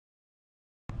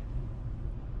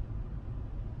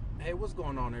Hey, what's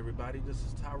going on, everybody? This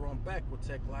is Tyrone back with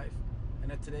Tech Life,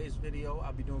 and in today's video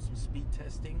I'll be doing some speed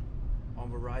testing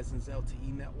on Verizon's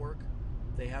LTE network.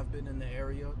 They have been in the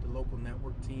area, the local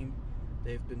network team.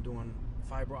 They've been doing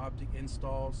fiber optic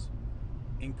installs,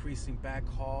 increasing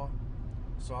backhaul.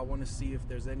 So I want to see if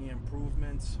there's any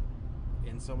improvements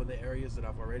in some of the areas that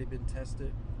I've already been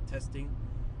testing,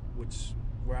 which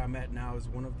where I'm at now is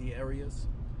one of the areas.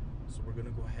 So we're going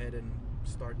to go ahead and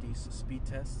start these speed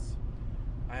tests.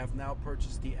 I have now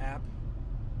purchased the app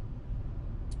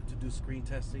to do screen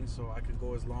testing, so I can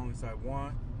go as long as I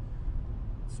want.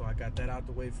 So I got that out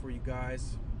the way for you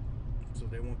guys, so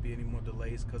there won't be any more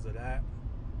delays because of that.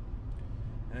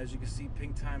 And as you can see,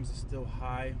 ping times are still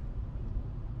high.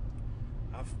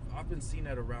 I've been seeing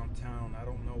that around town. I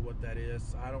don't know what that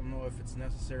is. I don't know if it's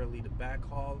necessarily the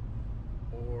backhaul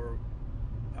or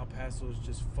El Paso is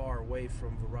just far away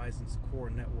from Verizon's core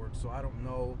network. So I don't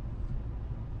know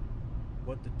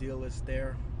what the deal is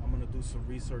there. I'm gonna do some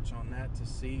research on that to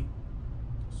see,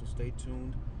 so stay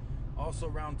tuned. Also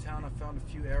around town, I found a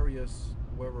few areas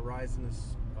where Verizon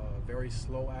is very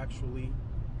slow actually,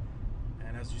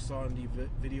 and as you saw in the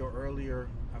video earlier,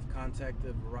 I've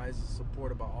contacted Verizon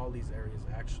support about all these areas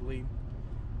actually,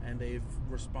 and they've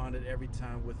responded every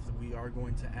time with we are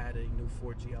going to add a new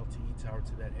 4G LTE tower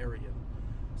to that area.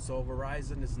 So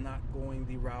Verizon is not going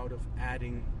the route of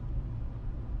adding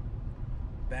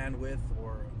bandwidth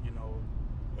or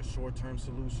a short-term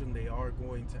solution. They are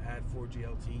going to add 4G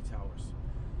LTE towers,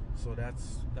 so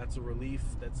that's a relief.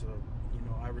 That's a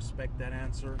I respect that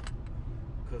answer,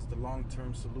 because the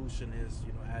long-term solution is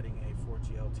adding a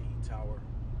 4G LTE tower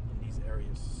in these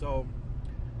areas. So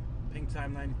ping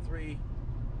time 93,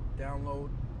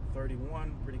 download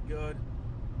 31, pretty good.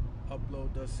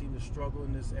 Upload does seem to struggle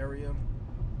in this area.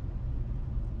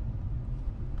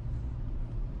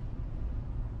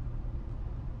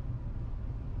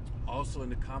 Also in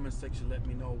the comment section, let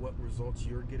me know what results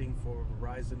you're getting for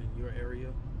Verizon in your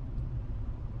area.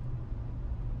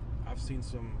 I've seen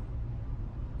some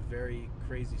very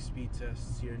crazy speed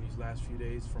tests here in these last few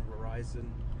days from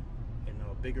Verizon in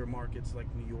bigger markets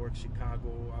like New York,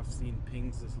 Chicago. I've seen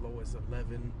pings as low as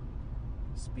 11,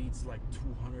 speeds like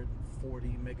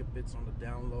 240 megabits on the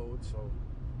download. So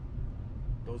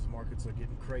those markets are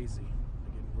getting crazy.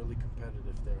 They're getting really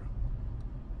competitive there.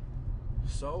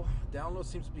 So download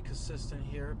seems to be consistent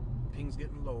here, ping's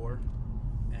getting lower,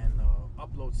 and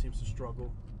upload seems to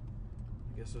struggle.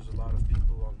 I guess there's a lot of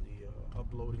people on the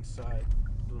uploading side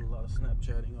doing a lot of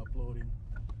Snapchatting, uploading.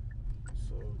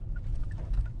 So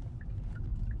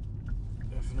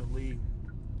definitely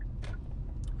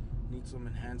need some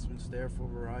enhancements there for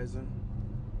Verizon.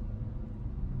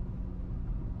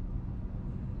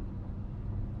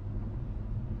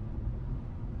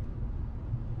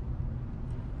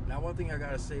 Now, one thing I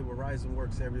gotta say, Verizon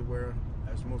works everywhere,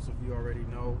 as most of you already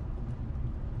know.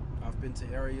 I've been to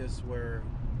areas where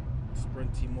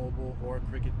Sprint, T-Mobile, or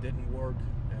Cricket didn't work,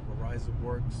 and Verizon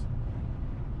works.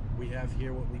 We have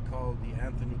here what we call the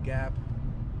Anthony Gap.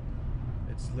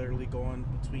 It's literally going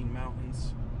between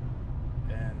mountains,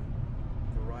 and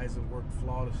Verizon worked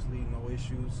flawlessly, no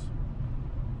issues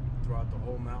throughout the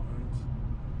whole mountains.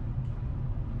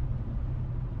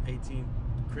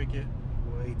 Cricket,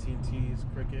 well, AT&T's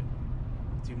Cricket,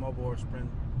 T-Mobile or Sprint,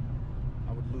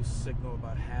 I would lose signal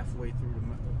about halfway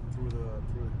through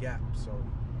the gap. So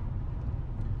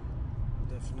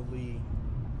definitely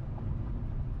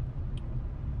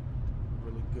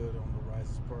really good on the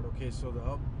Verizon's part. Okay, so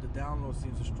the download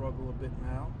seems to struggle a bit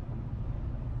now,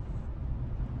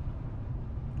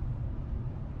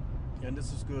 and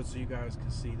this is good so you guys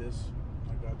can see this.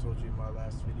 Like I told you in my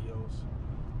last videos,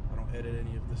 I don't edit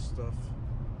any of this stuff.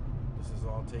 This is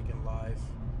all taken live.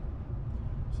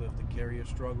 So if the carrier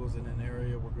struggles in an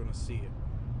area, we're going to see it.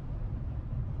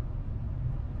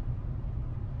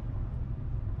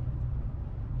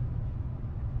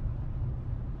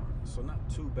 All right, so not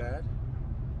too bad.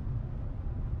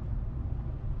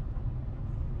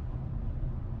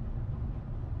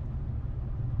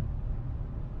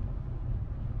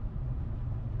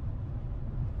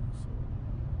 So,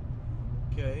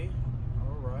 okay,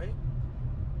 all right.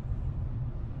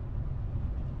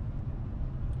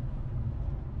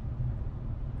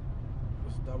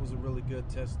 That was a really good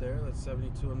test there. That's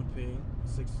 72 on the ping,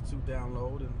 62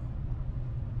 download, and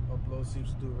upload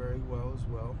seems to do very well as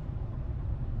well.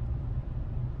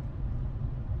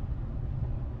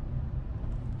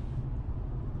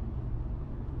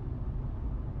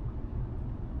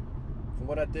 From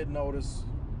what I did notice,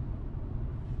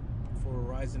 for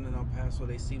Verizon and El Paso,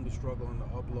 they seem to struggle on the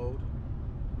upload.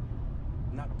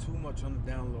 Not too much on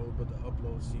the download, but the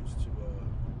upload seems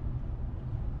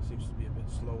seems to be a bit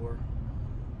slower.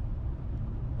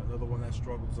 Another one that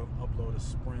struggles on upload is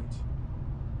Sprint.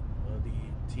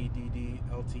 The TDD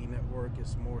LTE network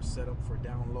is more set up for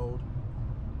download.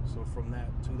 So from that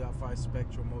 2.5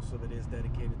 spectrum, most of it is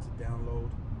dedicated to download.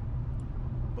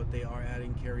 But they are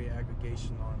adding carrier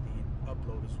aggregation on the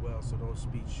upload as well, so those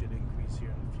speeds should increase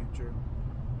here in the future.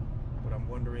 But I'm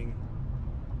wondering,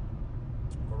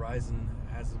 Verizon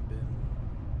hasn't been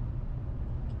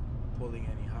pulling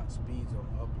any hot speeds on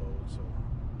upload, so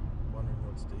I'm wondering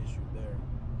what's the issue there.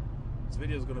 This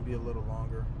video is going to be a little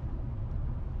longer,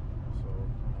 so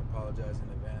I apologize in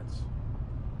advance.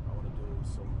 I want to do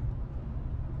some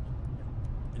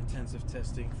intensive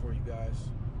testing for you guys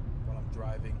while I'm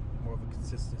driving, more of a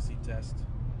consistency test.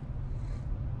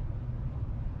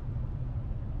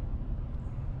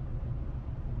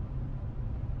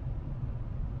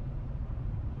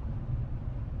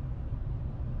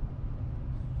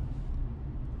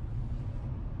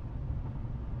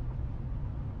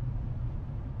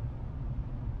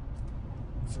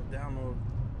 So download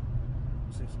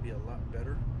seems to be a lot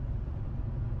better.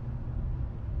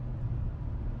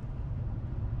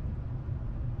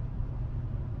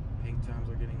 Ping times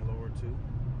are getting lower too.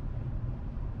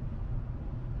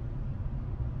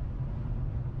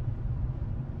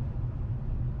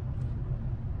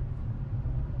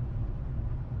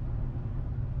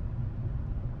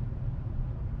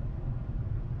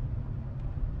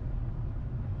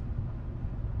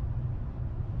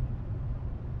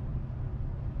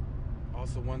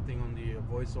 Also, one thing on the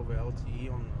voice over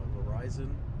LTE on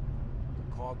Verizon,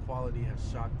 the call quality has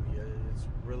shocked me. It's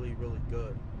really, really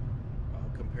good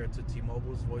compared to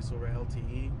T-Mobile's voice over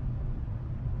LTE.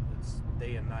 It's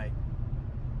day and night.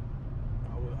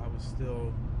 I was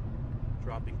still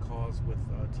dropping calls with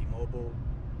T-Mobile.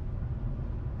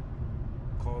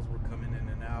 Calls were coming in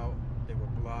and out. They were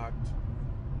blocked.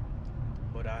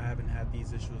 But I haven't had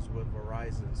these issues with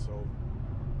Verizon, so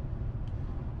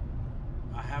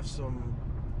I have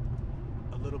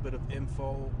a little bit of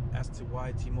info as to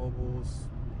why T-Mobile's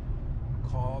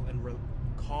call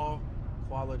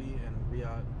quality and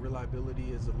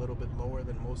reliability is a little bit lower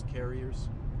than most carriers.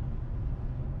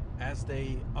 As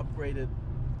they upgraded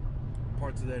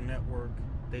parts of their network,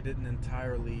 they didn't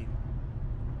entirely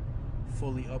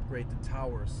fully upgrade the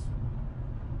towers.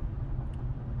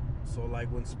 So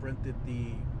like when Sprint did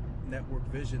the network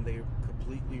vision, they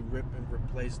completely ripped and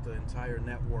replaced the entire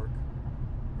network.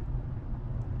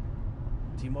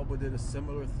 T-Mobile did a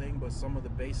similar thing, but some of the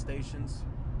base stations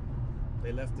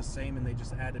they left the same, and they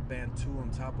just added band 2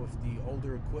 on top of the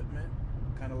older equipment,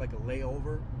 kind of like a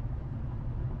layover.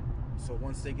 So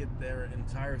once they get their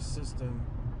entire system,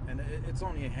 and it's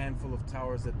only a handful of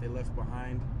towers that they left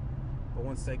behind, but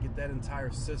once they get that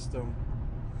entire system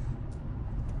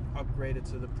upgraded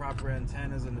to the proper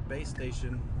antennas in the base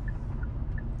station,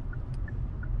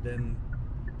 then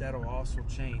that'll also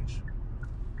change.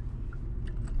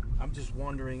 I'm just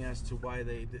wondering as to why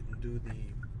they didn't do the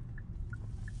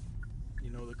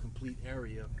complete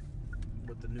area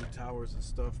with the new towers and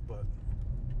stuff, but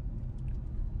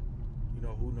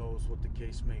who knows what the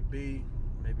case may be.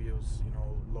 Maybe it was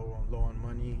low on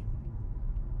money,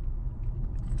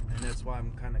 and that's why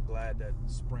I'm kind of glad that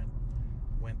Sprint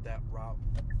went that route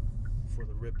for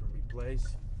the rip and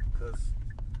replace, because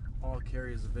all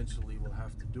carriers eventually will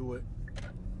have to do it,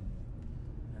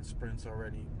 and Sprint's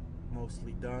already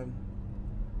mostly done.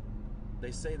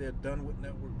 They say they're done with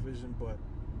network vision, but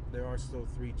there are still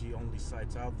 3G only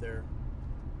sites out there,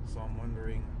 so I'm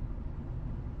wondering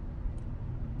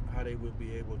how they would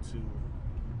be able to.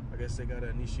 I guess they got to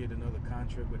initiate another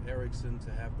contract with Ericsson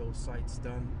to have those sites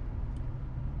done.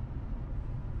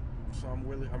 So I'm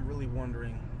really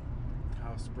wondering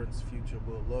how Sprint's future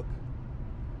will look.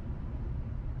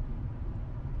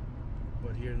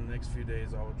 But here in the next few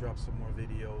days, I will drop some more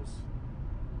videos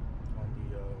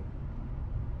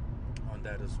on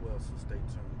that as well, so stay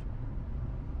tuned.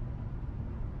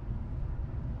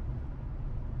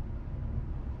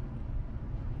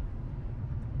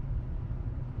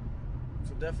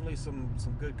 So definitely some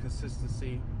good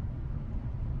consistency.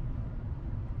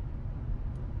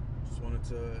 Just wanted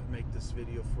to make this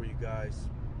video for you guys.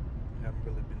 Haven't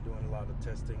really been doing a lot of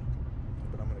testing,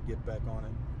 but I'm gonna get back on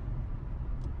it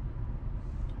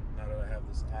now that I have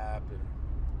this app, and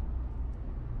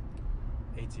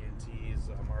AT&T is,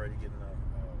 I'm already getting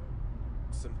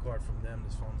a SIM card from them.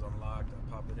 This phone's unlocked.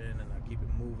 I pop it in and I keep it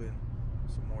moving.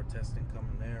 Some more testing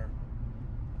coming there.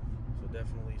 So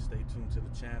definitely stay tuned to the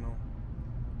channel.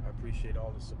 I appreciate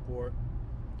all the support.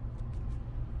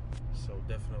 So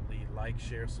definitely like,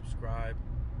 share, subscribe.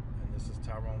 And this is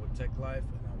Tyrone with Tech Life,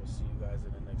 and I will see you guys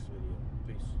in the next video.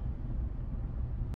 Peace.